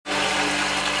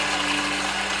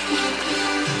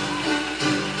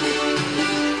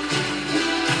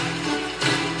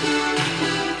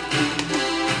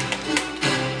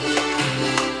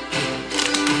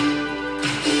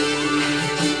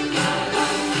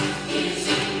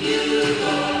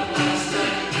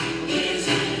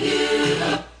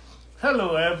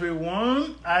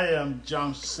everyone. I am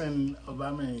Johnson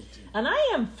Obamehinti. And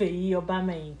I am Feyi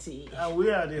Obamehinti. And we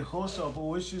are the hosts of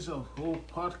Oasis of Hope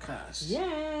podcast.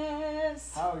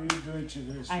 Yes. How are you doing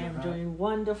today, I am doing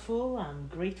wonderful. I'm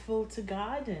grateful to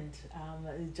God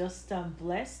and just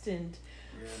blessed and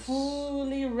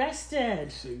fully rested.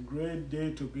 It's a great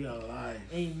day to be alive.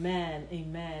 Amen.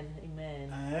 Amen.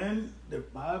 Amen. And the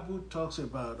Bible talks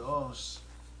about us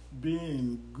being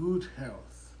in good health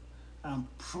and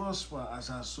prosper as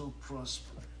our soul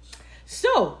prospers.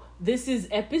 So, this is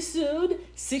episode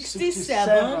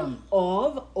 67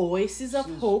 of Oasis of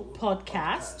Hope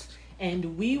podcast.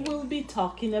 And we will be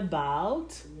talking about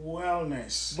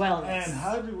wellness. Wellness. And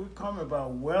how do we come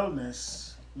about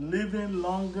wellness? Living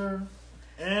longer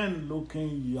and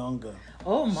looking younger.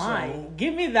 Oh my,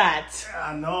 give me that.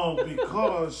 I know,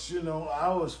 because,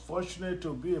 I was fortunate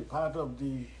to be a part of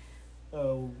the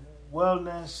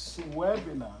wellness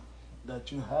webinar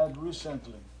that you had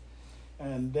recently.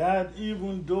 And that,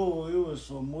 even though it was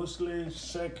for mostly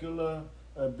secular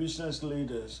business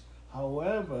leaders,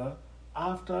 however,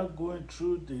 after going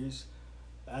through this,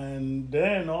 and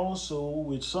then also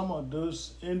with some of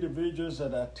those individuals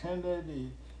that attended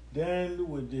it, then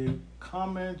with the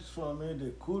comments from it, the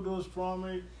kudos from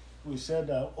it, we said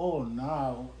that,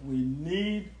 now we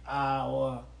need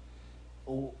our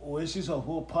Oasis of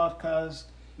Hope podcast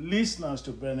listeners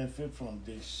to benefit from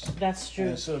this. That's true.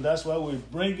 And so that's why we're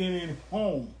bringing it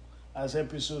home as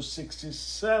episode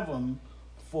 67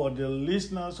 for the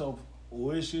listeners of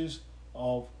Oasis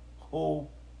of Hope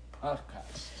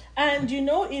podcast. And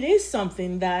it is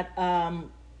something that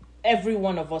every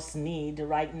one of us need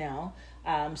right now.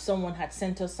 Someone had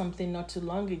sent us something not too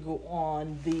long ago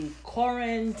on the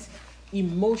current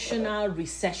emotional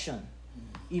recession.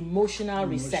 Emotional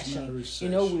recession.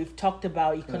 We've talked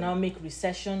about economic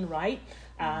recession, right?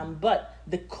 But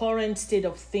the current state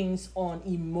of things on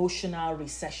emotional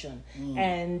recession.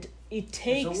 And it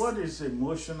takes... So what is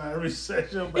emotional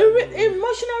recession?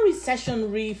 Emotional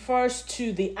recession refers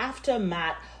to the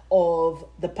aftermath of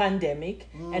the pandemic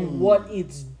and what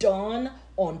it's done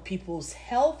on people's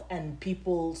health and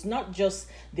people's, not just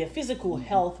their physical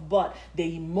health, but their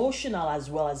emotional as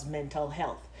well as mental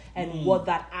health, and what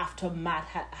that aftermath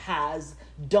has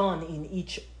done in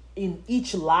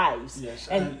each lives. Yes,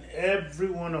 and every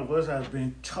one of us has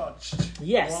been touched,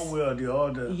 one way or the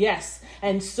other. Yes,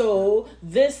 and so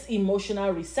this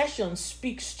emotional recession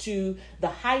speaks to the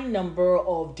high number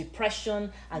of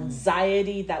depression,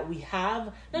 anxiety that we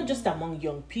have, not just among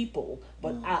young people,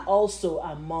 but also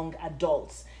among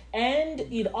adults. And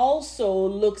it also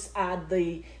looks at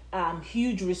the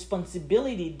huge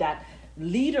responsibility that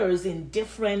leaders in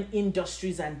different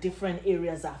industries and different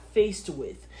areas are faced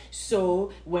with.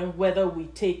 So whether we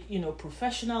take,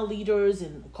 professional leaders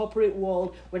in the corporate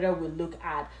world, whether we look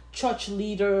at church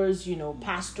leaders,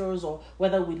 pastors, or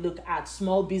whether we look at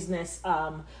small business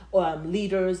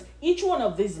leaders, each one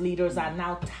of these leaders are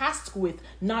now tasked with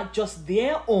not just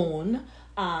their own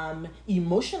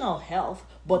emotional health,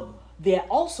 but they're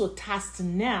also tasked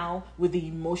now with the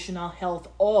emotional health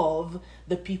of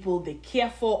the people they care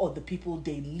for or the people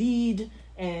they lead.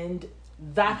 And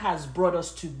that has brought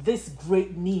us to this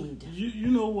great need. You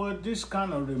know what? This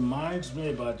kind of reminds me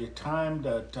about the time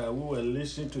that we were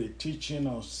listening to a teaching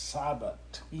on Sabbath.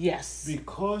 Yes.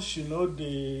 Because,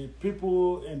 the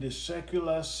people in the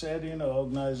secular setting or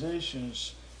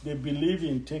organizations, they believe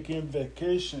in taking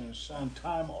vacations and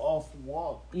time off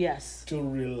work. Yes. To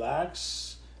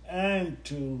relax and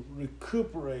to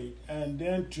recuperate and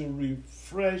then to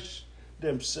refresh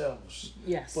themselves.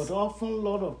 Yes. But often, a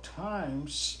lot of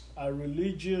times, our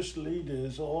religious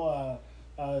leaders or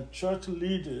our church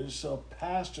leaders or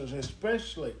pastors,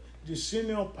 especially the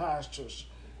senior pastors,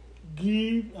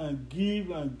 give and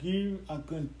give and give and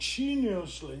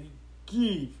continuously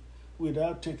give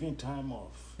without taking time off.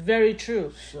 Very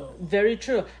true. So. Very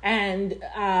true. And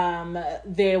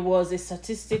there was a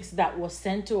statistics that was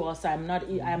sent to us. I'm not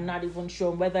even sure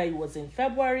whether it was in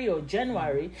February or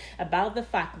January, about the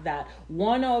fact that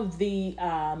one of the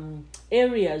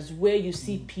areas where you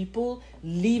see people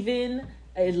leaving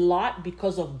a lot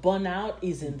because of burnout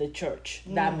is in the church.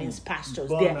 That means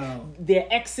pastors. They're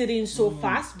exiting so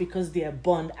fast because they're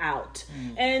burned out.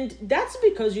 And that's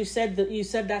because you said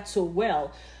that so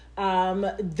well.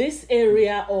 This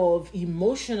area of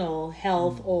emotional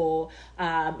health or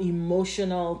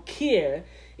emotional care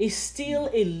is still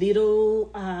a little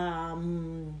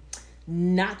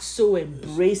not so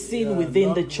embracing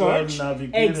within the church.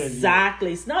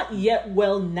 Exactly. It's not yet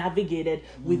well navigated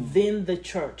within the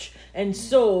church. And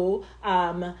so,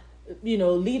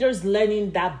 leaders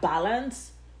learning that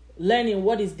balance learning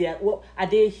what are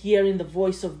they hearing the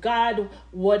voice of God?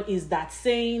 What is that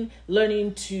saying?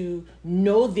 Learning to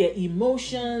know their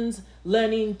emotions,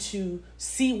 learning to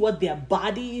see what their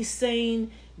body is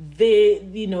saying.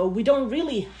 We don't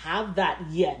really have that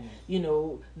yet,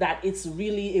 that it's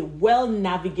really a well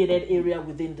navigated area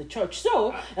within the church.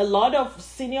 So a lot of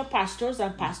senior pastors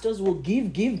and pastors will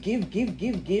give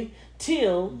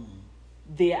till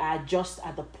they are just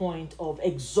at the point of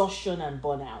exhaustion and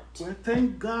burnout. Well,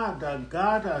 thank God that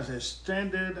God has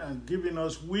extended and given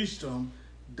us wisdom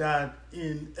that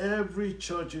in every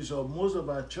churches or most of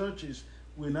our churches,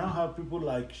 we now have people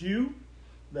like you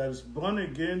that's born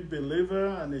again believer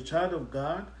and a child of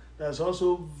God that's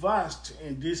also vast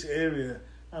in this area.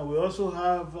 And we also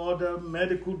have other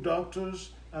medical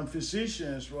doctors and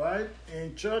physicians, right,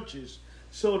 in churches,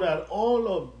 so that all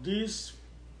of these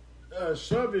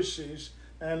services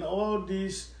and all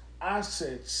these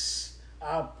assets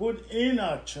are put in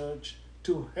our church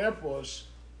to help us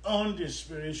on the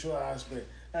spiritual aspect.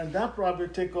 And that probably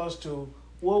takes us to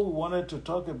what we wanted to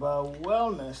talk about,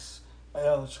 wellness,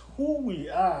 as who we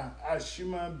are as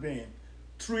human beings,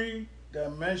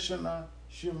 three-dimensional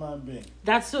human being.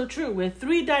 That's so true. We're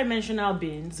three-dimensional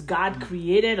beings. God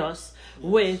created us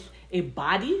with a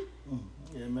body,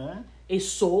 Amen, a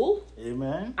soul,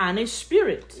 amen, and a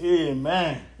spirit.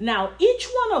 Amen. Now, each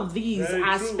one of these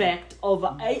aspects of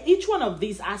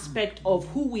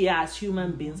who we are as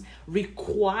human beings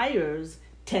requires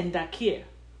tender care.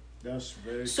 That's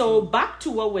very so true. Back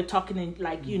to what we're talking in,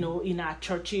 in our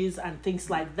churches and things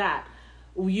like that.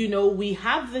 We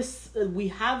have this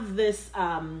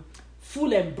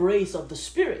full embrace of the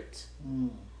spirit,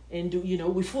 and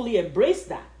we fully embrace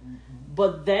that.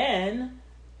 But then,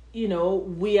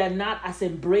 we are not as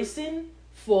embracing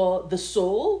for the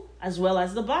soul as well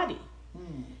as the body.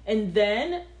 And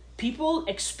then people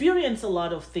experience a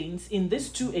lot of things in these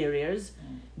two areas,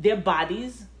 their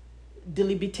bodies,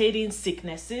 debilitating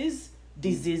sicknesses,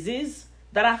 diseases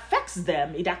that affects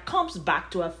them. It comes back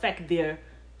to affect their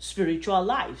spiritual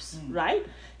lives, right?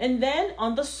 And then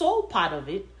on the soul part of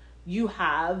it, you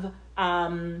have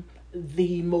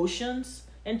the emotions.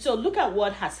 And so look at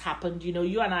what has happened.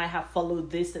 You and I have followed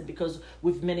this, and because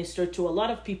we've ministered to a lot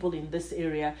of people in this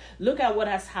area, look at what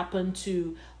has happened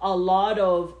to a lot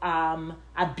of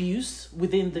abuse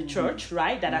within the church,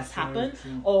 right? That has happened,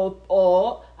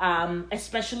 or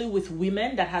especially with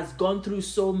women that has gone through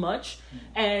so much.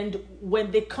 And when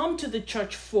they come to the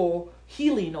church for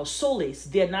healing or solace,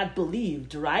 they're not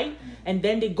believed, right? And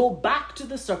then they go back to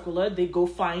the circular, they go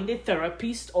find a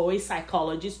therapist or a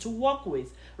psychologist to work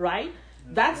with, right?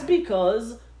 That's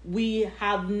because we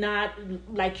have not,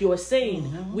 like you're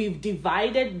saying, we've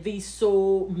divided these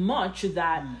so much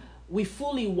that we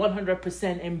fully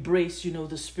 100% embrace,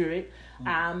 the spirit.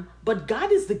 But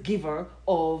God is the giver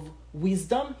of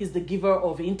wisdom. He's the giver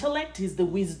of intellect. He's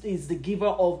the giver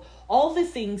of all the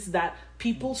things that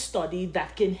people study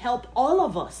that can help all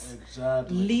of us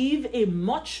live a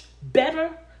much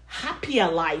better, happier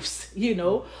lives. Who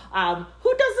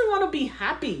doesn't want to be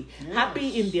happy?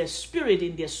 Happy in their spirit,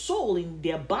 in their soul, in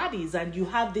their bodies. And you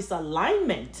have this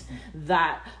alignment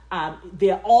that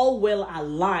they're all well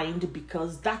aligned,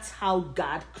 because that's how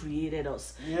God created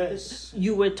us. Yes.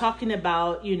 You were talking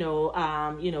about,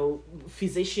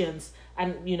 physicians,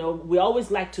 and, we always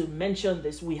like to mention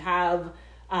this. We have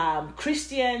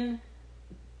Christian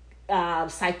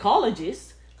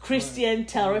psychologists, Christian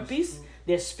therapists.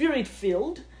 They're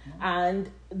spirit-filled, and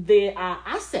they are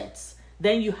assets.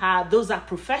 Then you have, those are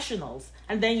professionals.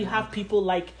 And then you have people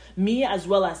like me, as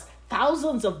well as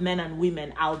thousands of men and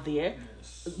women out there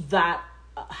that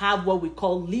have what we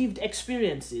call lived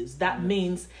experiences. That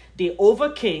means they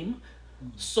overcame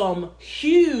some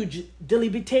huge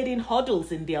debilitating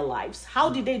hurdles in their lives.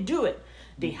 How did they do it?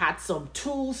 They had some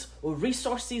tools or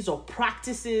resources or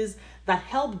practices that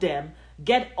helped them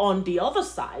get on the other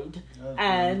side.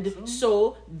 And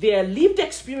so their lived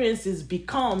experiences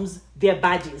becomes their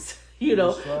badges,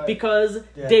 because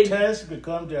their tests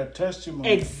become their testimony.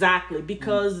 Exactly,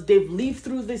 because they've lived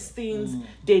through these things.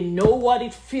 They know what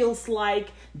it feels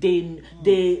like. They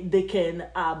can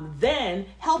then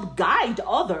help guide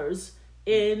others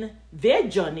in their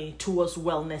journey towards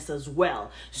wellness as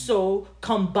well. So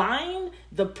combine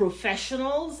the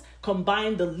professionals,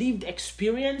 combine the lived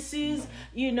experiences,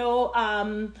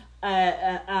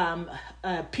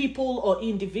 people or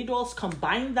individuals,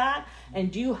 combine that,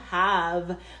 and you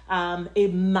have a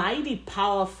mighty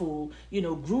powerful,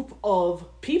 group of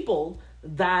people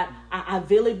that are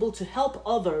available to help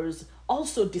others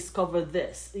also discover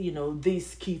this,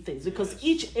 these key things. Because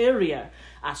each area,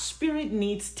 our spirit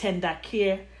needs tender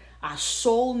care, our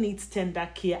soul needs tender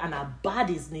care and our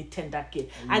bodies need tender care.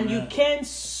 Amen. And you can't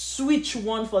switch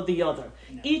one for the other.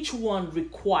 Each one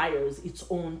requires its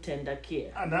own tender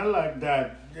care. And I like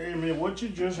that. I mean, what you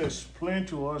just explained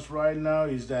to us right now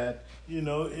is that,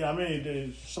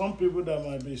 there's some people that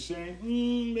might be saying,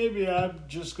 maybe I'm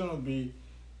just going to be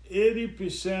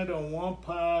 80% on one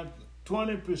part,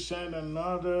 20%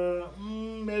 another,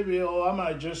 I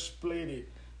might just split it.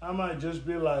 I might just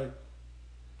be like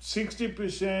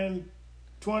 60%,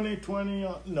 20.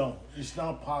 No, it's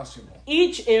not possible.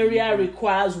 Each area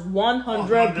requires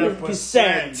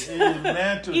 100%.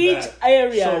 Amen to Each that.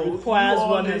 area requires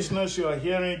all 100%. listeners, you are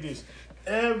hearing this.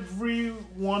 Every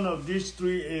one of these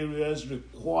three areas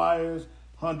requires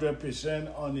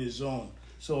 100% on its own.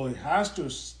 So it has to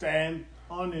stand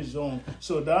on its own.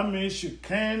 So that means you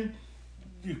can't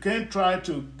try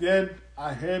to get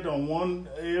ahead on one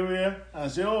area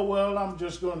and say, oh, well, I'm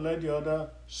just going to let the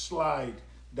other slide.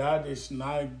 That is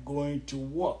not going to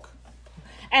work.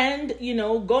 And,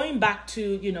 going back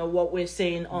to, what we're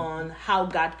saying on how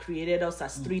God created us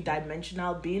as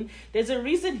three-dimensional being, there's a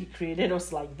reason he created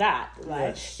us like that, right?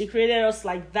 Yes. He created us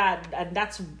like that, and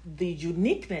that's the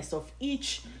uniqueness of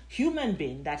each human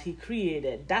being that he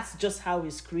created. That's just how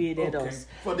he's created us.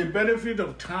 For the benefit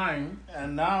of time,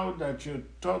 and now that we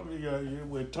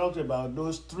talked about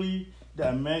those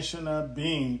three-dimensional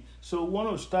being, so we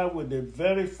want to start with the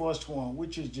very first one,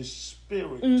 which is the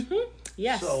spirit. Mm-hmm.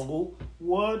 Yes. So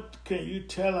what can you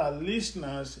tell our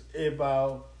listeners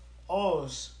about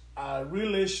us, our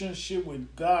relationship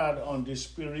with God on the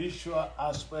spiritual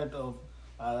aspect of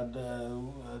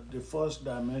the first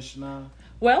dimensional?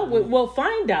 Well, we'll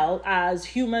find out as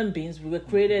human beings, we were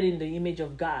created in the image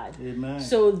of God. Amen.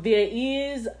 So there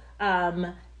is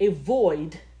a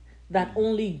void that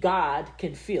only God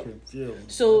can fill.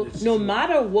 So no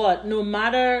matter what,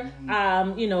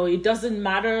 it doesn't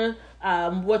matter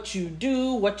what you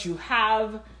do, what you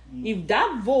have, if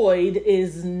that void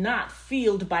is not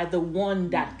filled by the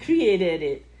one that created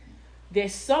it,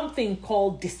 there's something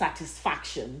called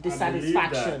dissatisfaction that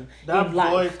in void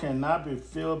life. cannot be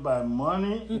filled by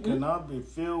money. It cannot be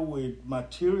filled with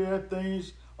material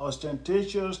things,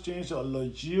 ostentatious things, or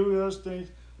luxurious things.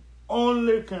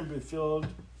 Only can be filled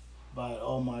by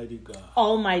Almighty God.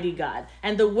 Almighty God.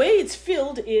 And the way it's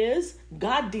filled is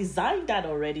God designed that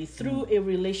already through a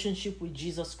relationship with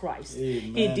Jesus Christ.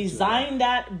 Amen. He designed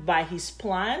that by his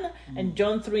plan. And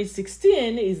John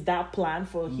 3:16 is that plan,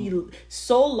 for he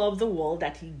so loved the world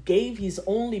that he gave his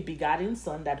only begotten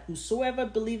Son, that whosoever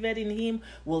believeth in him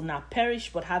will not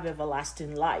perish but have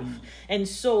everlasting life. And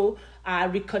so our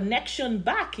reconnection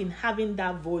back in having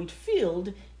that void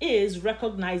filled is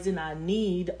recognizing our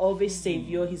need of a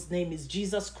Savior. His name is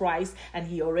Jesus Christ, and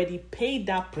he already paid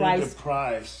that price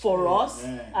for us,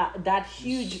 that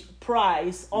huge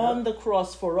price on the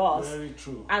cross for us. Very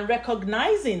true. And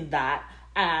recognizing that,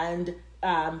 and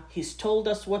he's told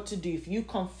us what to do. If you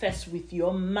confess with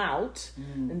your mouth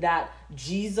that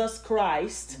Jesus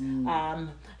Christ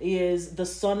is the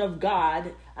Son of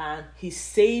God and his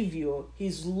Savior,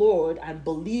 his Lord, and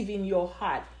believe in your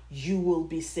heart, you will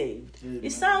be saved. Amen.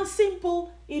 It sounds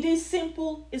simple. It is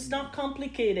simple. It's not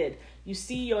complicated. You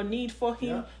see your need for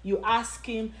him. You ask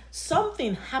him.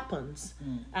 Something happens.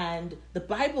 And the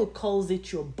Bible calls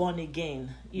it your born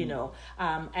again,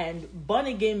 and born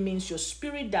again means your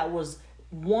spirit that was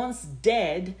once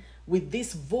dead with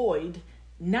this void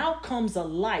now comes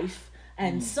alive.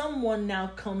 And someone now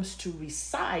comes to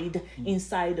reside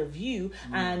inside of you.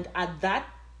 And at that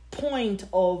point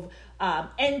of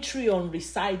entry on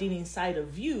residing inside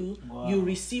of you, you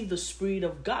receive the Spirit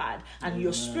of God. And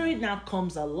your spirit now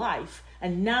comes alive.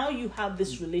 And now you have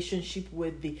this relationship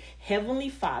with the Heavenly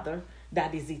Father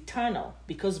that is eternal.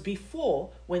 Because before,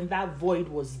 when that void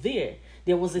was there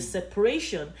was a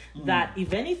separation that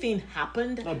if anything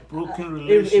happened, a broken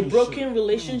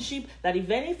relationship, that if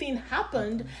anything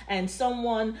happened and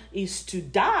someone is to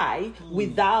die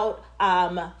without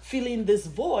filling this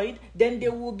void, then they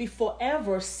will be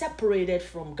forever separated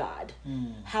from God.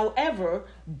 However,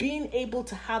 being able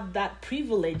to have that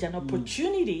privilege and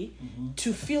opportunity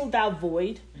to fill that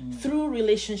void through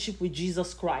relationship with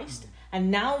Jesus Christ, and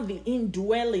now the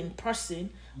indwelling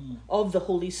person of the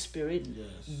Holy Spirit,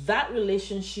 that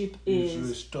relationship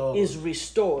is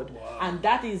restored. Wow. And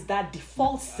that is that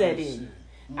default setting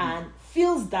and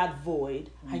fills that void,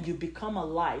 and you become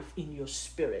alive in your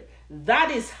spirit.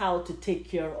 That is how to take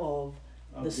care of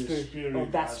the spirit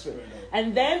of that spirit.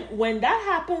 And then when that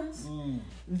happens,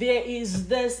 there is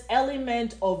this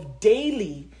element of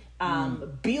daily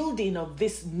building of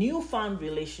this newfound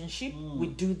relationship. We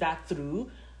do that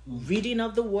through reading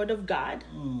of the Word of God.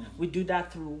 We do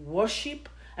that through worship,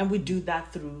 And we do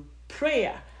that through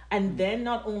prayer. And then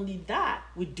not only that,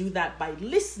 we do that by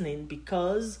listening,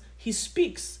 because he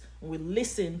speaks. We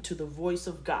listen to the voice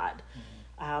of God.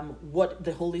 What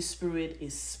the Holy Spirit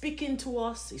is speaking to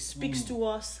us, he speaks to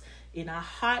us in our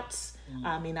hearts,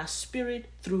 in our spirit,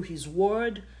 through his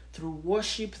word, through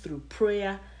worship, through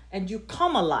prayer, and you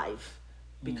come alive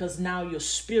because now your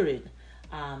spirit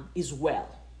is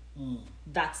well.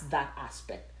 That's that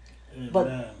aspect. Amen.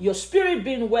 But your spirit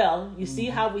being well, you see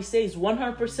how we say is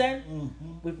 100%?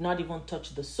 We've not even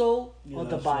touched the soul or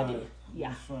the body. Right. Yeah.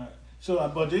 That's right.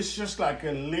 So, but it's just like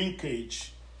a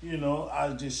linkage,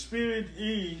 as the spirit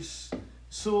is,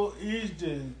 so is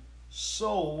the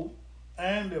soul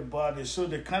and the body. So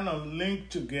they kind of link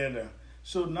together.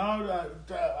 So now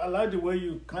I like the way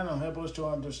you kind of help us to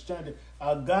understand it.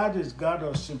 Our God is God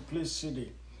of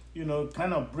simplicity.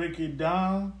 Kind of break it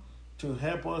down to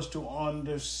help us to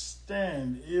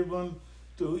understand even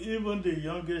the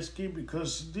youngest kid,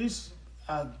 because this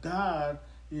God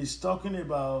is talking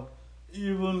about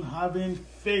even having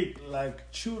faith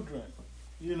like children.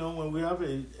 When we have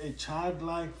a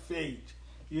childlike faith,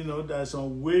 that's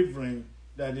unwavering,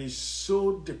 that is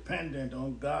so dependent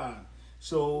on God.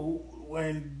 So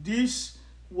when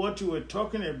what you were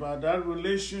talking about, that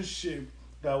relationship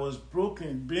that was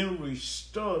broken, being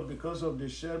restored because of the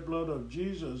shed blood of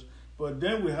Jesus, but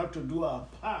then we have to do our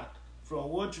part. From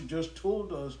what you just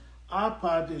told us, our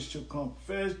part is to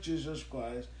confess Jesus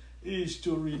Christ, is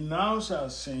to renounce our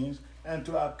sins, and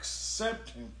to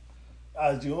accept him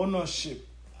as the ownership,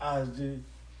 as the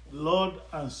Lord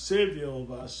and Savior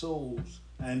of our souls.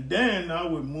 And then now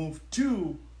we move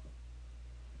to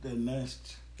the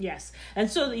next. Yes. And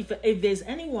so if there's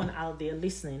anyone out there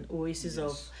listening, Oasis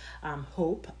of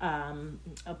Hope,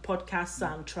 a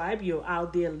podcast tribe, you're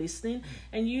out there listening,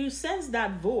 and you sense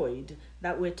that void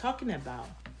that we're talking about,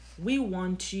 we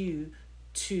want you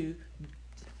to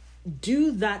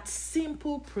do that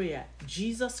simple prayer.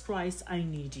 Jesus Christ, I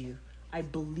need you. I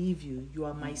believe you. You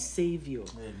are my Savior.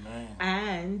 Amen.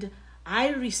 And I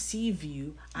receive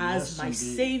you as my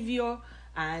Savior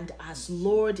and as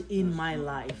Lord in my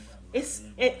life.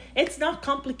 It's not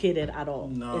complicated at all.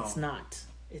 No. It's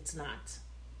not.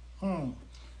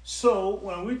 So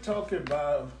when we talk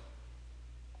about,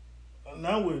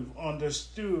 now we've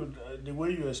understood the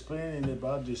way you're explaining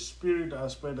about the spirit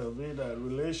aspect of it, that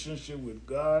relationship with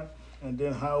God, and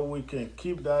then how we can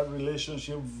keep that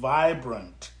relationship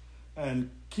vibrant and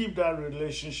keep that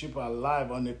relationship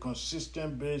alive on a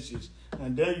consistent basis.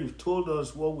 And then you've told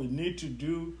us what we need to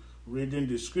do: reading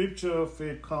the scripture,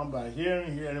 faith come by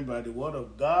hearing, hearing by the word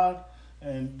of God,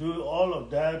 and do all of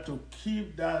that to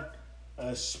keep that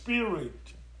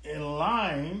spirit in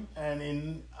line and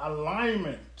in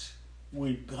alignment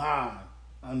with God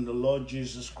and the Lord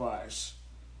Jesus Christ.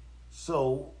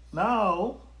 So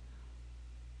now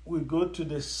we go to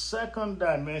the second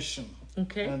dimension,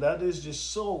 and that is the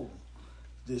soul.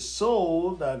 The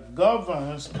soul that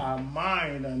governs our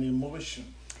mind and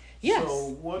emotion. Yes.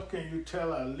 So what can you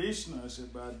tell our listeners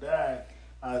about that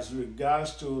as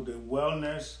regards to the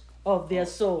wellness of their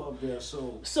soul?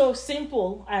 So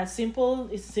simple and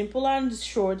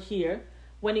short here.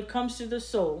 When it comes to the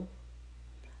soul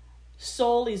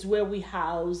is where we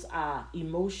house our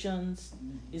emotions,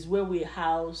 is where we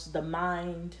house the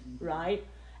mind, right?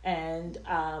 And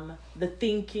the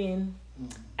thinking,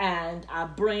 and our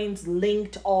brains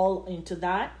linked all into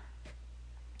that.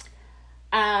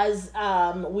 As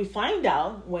we find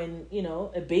out when,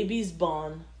 a baby's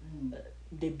born,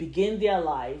 they begin their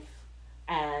life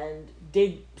and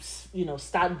they,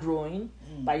 start growing.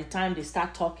 By the time they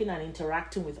start talking and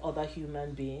interacting with other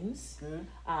human beings,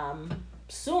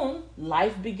 soon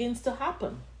life begins to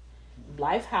happen.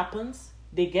 Life happens,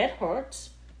 they get hurt,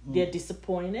 they're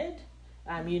disappointed,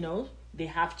 they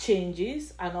have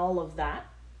changes and all of that.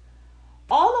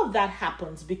 All of that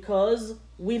happens because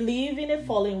we live in a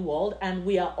fallen world and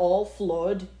we are all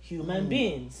flawed human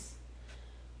beings.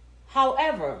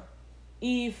 However,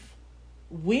 if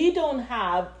we don't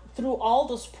have, through all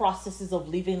those processes of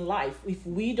living life, if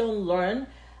we don't learn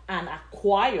and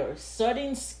acquire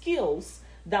certain skills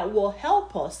that will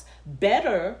help us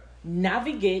better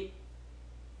navigate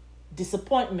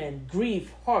disappointment,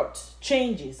 grief, hurt,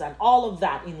 changes, and all of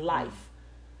that in life,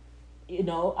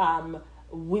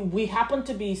 we happen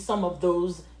to be some of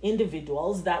those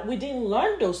individuals that we didn't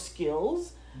learn those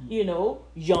skills,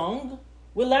 young.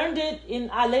 We learned it in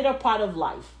our later part of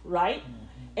life, right?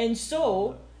 And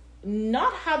so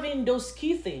not having those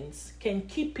key things can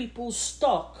keep people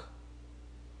stuck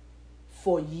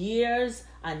for years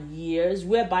and years,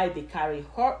 whereby they carry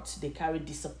hurt, they carry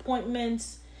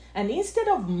disappointments, and instead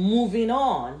of moving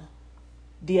on,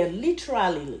 they're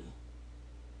literally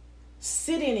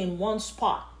sitting in one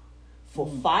spot for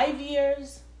 5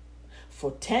 years,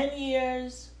 for 10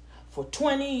 years, for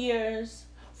 20 years,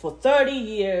 for 30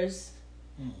 years,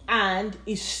 and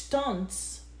it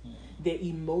stunts their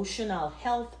emotional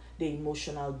health, their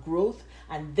emotional growth,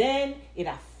 and then it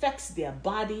affects their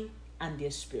body and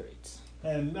their spirits.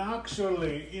 And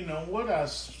actually,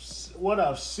 what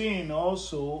I've seen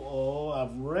also, or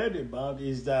I've read about,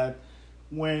 is that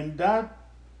when that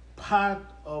part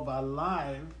of our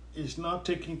life is not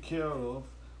taken care of,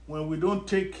 when we don't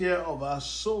take care of our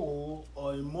soul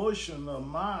or emotion or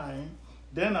mind,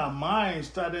 then our mind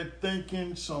started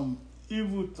thinking some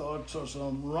evil thoughts or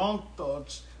some wrong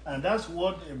thoughts, and that's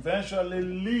what eventually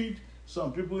lead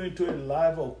some people into a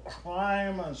life of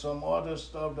crime and some other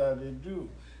stuff that they do.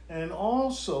 And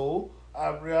also,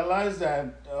 I've realized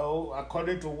that,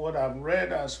 according to what I've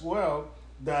read as well,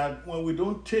 that when we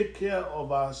don't take care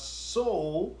of our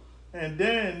soul, and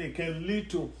then it can lead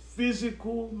to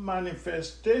physical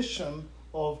manifestation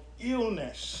of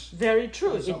illness. Very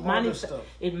true. And some other stuff.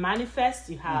 It manifests.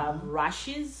 You have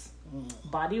rashes,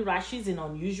 body rashes in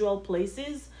unusual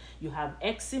places. You have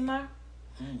eczema.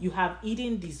 You have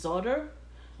eating disorder.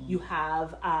 You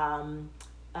have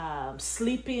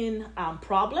sleeping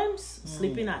problems,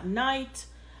 sleeping at night.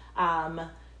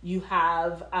 You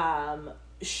have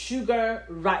sugar,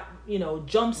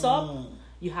 jumps up.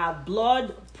 You have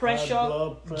blood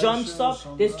pressure jumps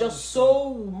up. There's just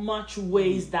so much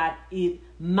ways that it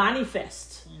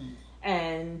manifests.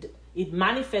 And it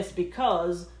manifests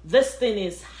because this thing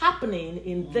is happening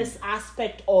in this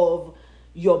aspect of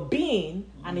your being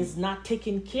and is not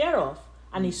taken care of,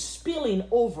 and is spilling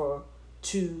over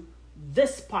to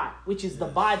this part, which is the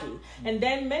body. And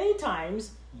then many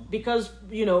times, because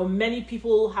many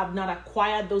people have not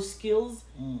acquired those skills,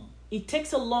 it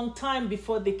takes a long time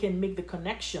before they can make the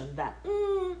connection that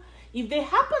if they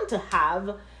happen to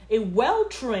have a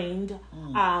well-trained,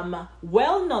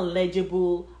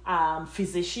 well-knowledgeable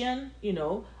physician,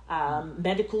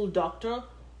 medical doctor,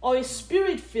 or a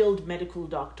spirit-filled medical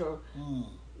doctor,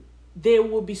 they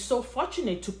will be so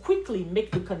fortunate to quickly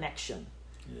make the connection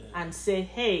and say,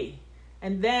 hey,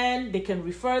 and then they can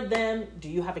refer them. Do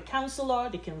you have a counselor?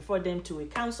 They can refer them to a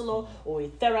counselor or a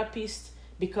therapist,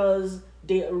 because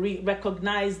they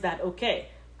recognize that, okay,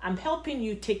 I'm helping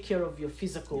you take care of your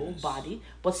physical body,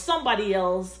 but somebody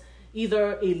else,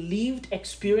 either a lived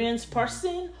experienced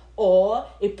person or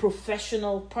a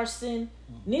professional person,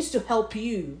 needs to help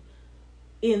you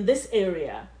in this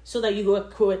area so that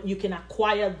you can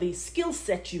acquire the skill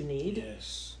set you need,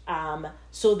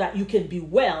 so that you can be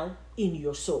well in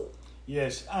your soul.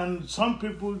 Yes, and some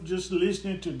people just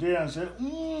listening today and say,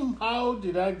 how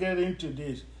did I get into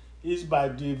this? It's by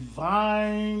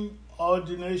divine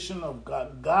ordination of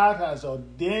God. God has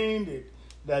ordained it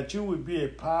that you will be a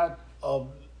part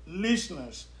of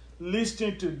listeners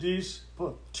listening to this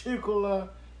particular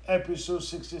episode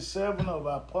 67 of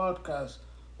our podcast,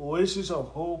 Oasis of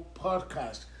Hope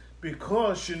podcast.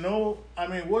 Because,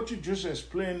 what you just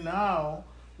explained now,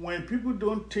 when people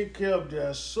don't take care of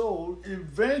their soul,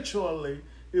 eventually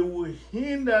it will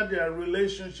hinder their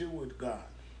relationship with God.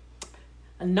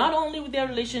 And not only with their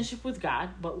relationship with God,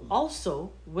 but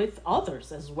also with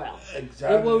others as well.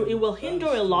 Exactly. It will hinder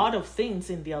a lot of things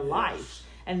in their life.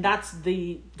 And that's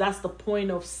the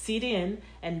point of sitting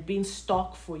and being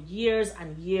stuck for years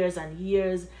and years and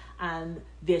years, and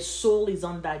their soul is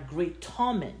under great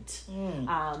torment.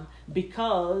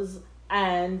 Because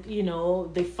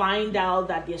they find out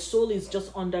that their soul is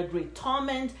just under great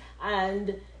torment,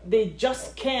 and they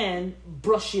just can't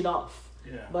brush it off.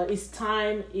 But it's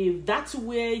time, if that's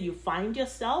where you find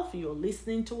yourself, you're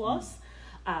listening to us,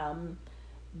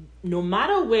 no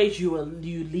matter where you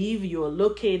live, you're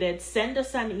located, send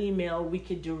us an email. We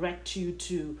can direct you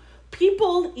to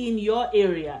people in your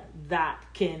area that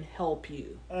can help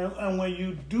you. And when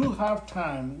you do have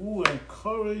time, we will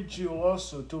encourage you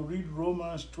also to read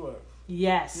Romans 12.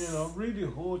 Yes. Read the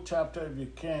whole chapter if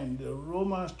you can, the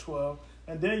Romans 12,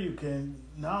 and then you can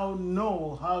now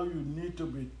know how you need to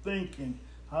be thinking,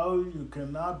 how you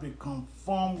cannot be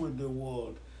conformed with the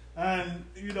world. And,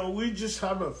 we just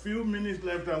have a few minutes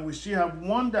left, and we still have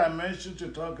one dimension to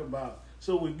talk about.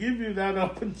 So we give you that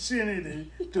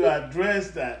opportunity to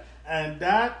address that. And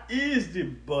that is the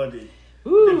body.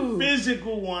 The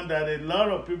physical one that a lot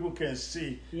of people can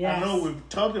see. Yes. I know we've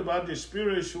talked about the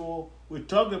spiritual, we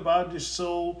talked about the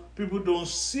soul. People don't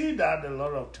see that a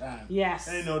lot of time. Yes.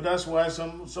 And that's why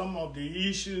some of the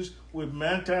issues with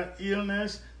mental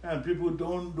illness, and people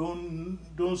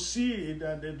don't see it,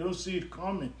 and they don't see it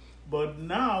coming. But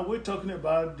now we're talking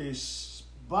about this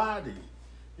body.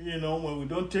 when we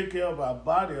don't take care of our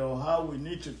body, or how we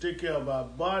need to take care of our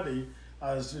body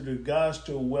as regards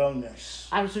to wellness.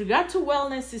 As regard to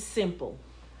wellness is simple.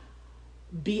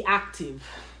 Be active.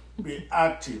 Be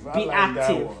active. I Be like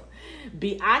active. that one.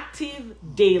 Be active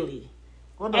daily.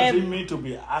 What does it mean to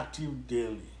be active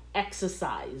daily?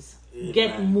 Exercise. Amen.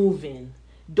 Get moving.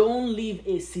 Don't live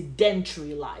a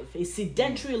sedentary life. A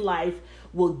sedentary life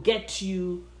will get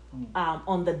you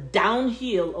on the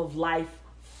downhill of life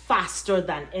faster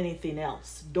than anything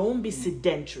else. Don't be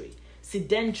sedentary.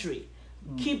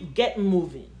 Get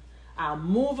moving.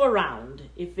 Move around.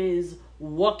 If it's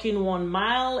walking 1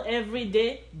 mile every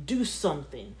day, do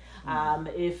something.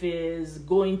 If it's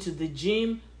going to the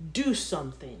gym, do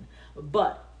something.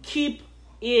 But keep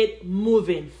it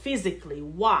moving physically.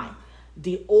 Why?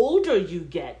 The older you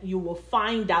get, you will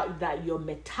find out that your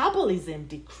metabolism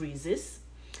decreases.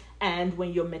 And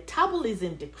when your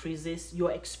metabolism decreases,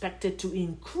 you're expected to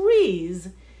increase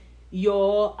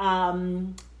your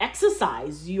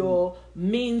exercise, your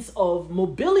means of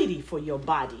mobility for your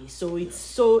body. So it's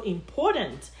so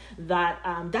important that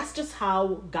that's just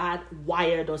how God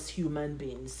wired us human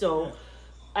beings. So,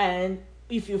 and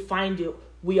if you find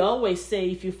we always say,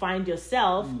 if you find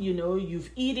yourself, you've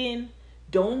eaten,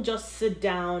 don't just sit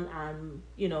down and,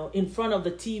 in front of the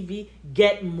TV,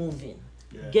 get moving.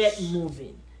 Yes.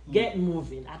 Get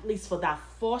moving, at least for that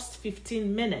first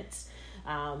 15 minutes.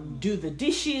 Do the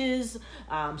dishes,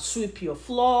 sweep your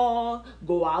floor,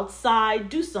 go outside,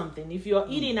 do something. If you're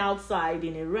eating outside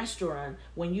in a restaurant,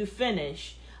 when you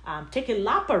finish, take a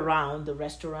lap around the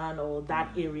restaurant or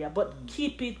that area, but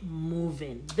keep it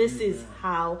moving. This is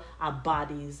how our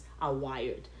bodies are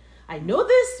wired. I know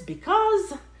this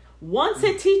because once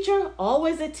a teacher,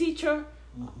 always a teacher.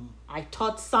 I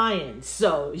taught science,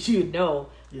 so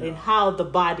in how the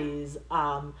bodies,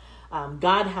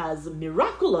 God has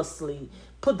miraculously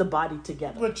put the body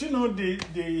together. But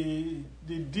the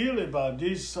deal about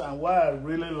this, and why I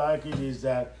really like it, is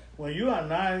that when you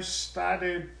and I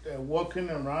started walking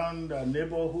around the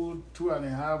neighborhood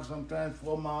 2.5, sometimes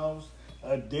 4 miles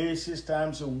a day, 6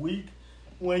 times a week,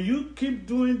 when you keep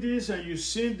doing this and you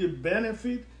see the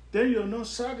benefit, then you're not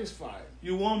satisfied.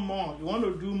 You want more. You want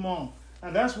to do more.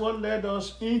 And that's what led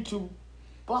us into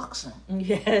boxing.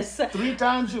 Yes. 3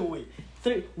 times a week.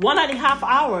 1.5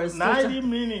 hours. 90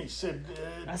 minutes,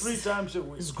 3 times a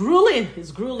week. It's grueling.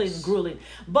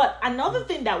 But another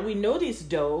thing that we noticed,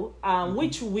 though,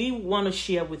 which we want to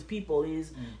share with people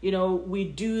is, we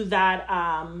do that,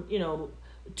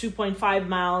 2.5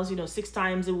 miles, 6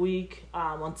 times a week.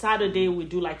 On Saturday, we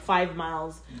do like 5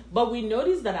 miles. But we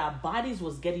noticed that our bodies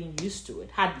was getting used to it,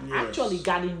 actually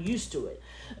gotten used to it.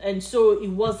 And so it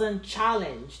wasn't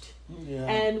challenged. Yeah.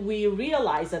 And we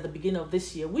realized at the beginning of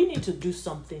this year, we need to do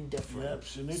something different. Yep,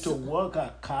 so you need to work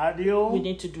at cardio. We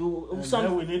need to do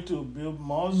then we need to build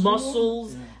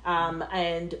muscles. Yeah.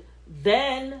 And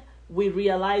then we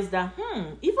realized that,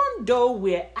 even though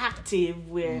we're active,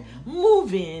 we're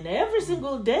moving every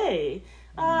single day,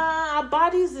 our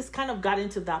bodies is kind of got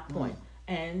into that point.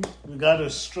 And we got to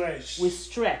stretch. We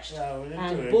stretched. Yeah, we need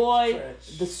and to boy,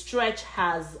 stretch. The stretch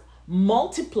has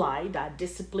multiplied our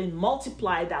discipline,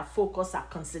 multiplied our focus, our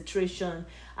concentration.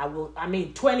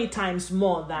 20 times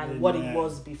more than what it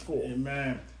was before.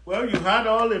 Amen. Well, you heard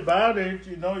all about it.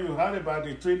 You heard about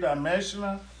the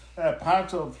 3-dimensional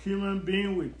part of human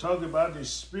being. We talked about the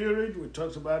spirit, we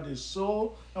talked about the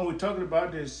soul, and we talked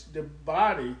about the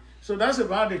body. So that's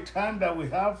about the time that we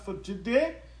have for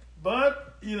today.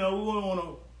 But, we want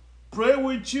to pray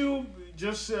with you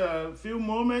just a few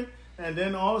moments. And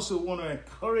then also want to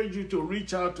encourage you to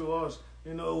reach out to us,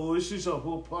 Oasis of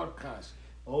Hope Podcast,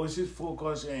 Oasis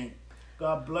Focus Inc.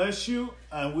 God bless you.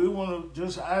 And we want to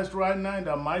just ask right now in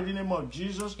the mighty name of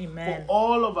Jesus, Amen. For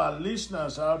all of our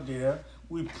listeners out there,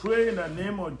 we pray in the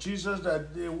name of Jesus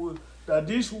that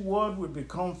this word will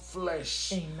become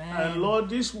flesh. Amen. And Lord,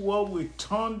 this word will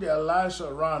turn their lives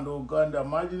around, oh God. In the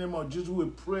mighty name of Jesus, we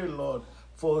pray, Lord,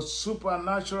 for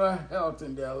supernatural health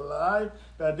in their life,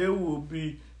 that they will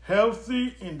be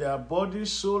healthy in their body,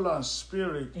 soul, and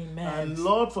spirit. Amen. And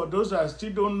Lord, for those that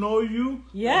still don't know you,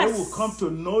 they will come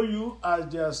to know you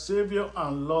as their Savior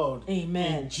and Lord.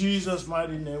 Amen. In Jesus'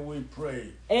 mighty name we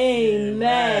pray.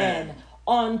 Amen.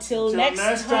 Until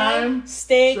next time,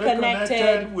 stay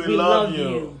connected. We love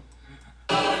you.